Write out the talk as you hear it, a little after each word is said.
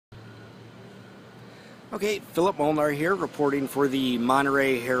Okay, Philip Molnar here, reporting for the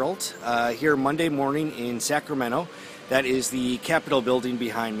Monterey Herald, here Monday morning in Sacramento. That is the Capitol building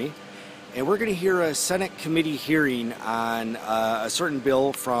behind me. And we're going to hear a Senate committee hearing on a certain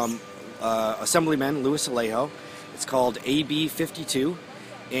bill from Assemblyman Luis Alejo. It's called AB 52,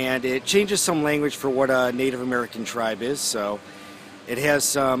 and it changes some language for what a Native American tribe is. So it has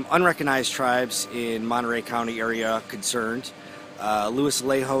some unrecognized tribes in Monterey County area concerned. Luis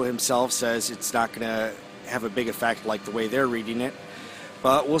Alejo himself says it's not going to have a big effect like the way they're reading it.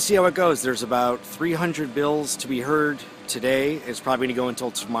 But we'll see how it goes. There's about 300 bills to be heard today. It's probably going to go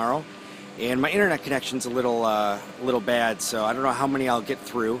until tomorrow. And my internet connection's a little bad, so I don't know how many I'll get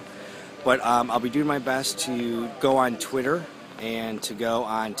through. But I'll be doing my best to go on Twitter and to go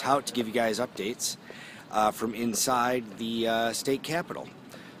on Tout to give you guys updates from inside the state capitol.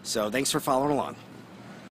 So thanks for following along.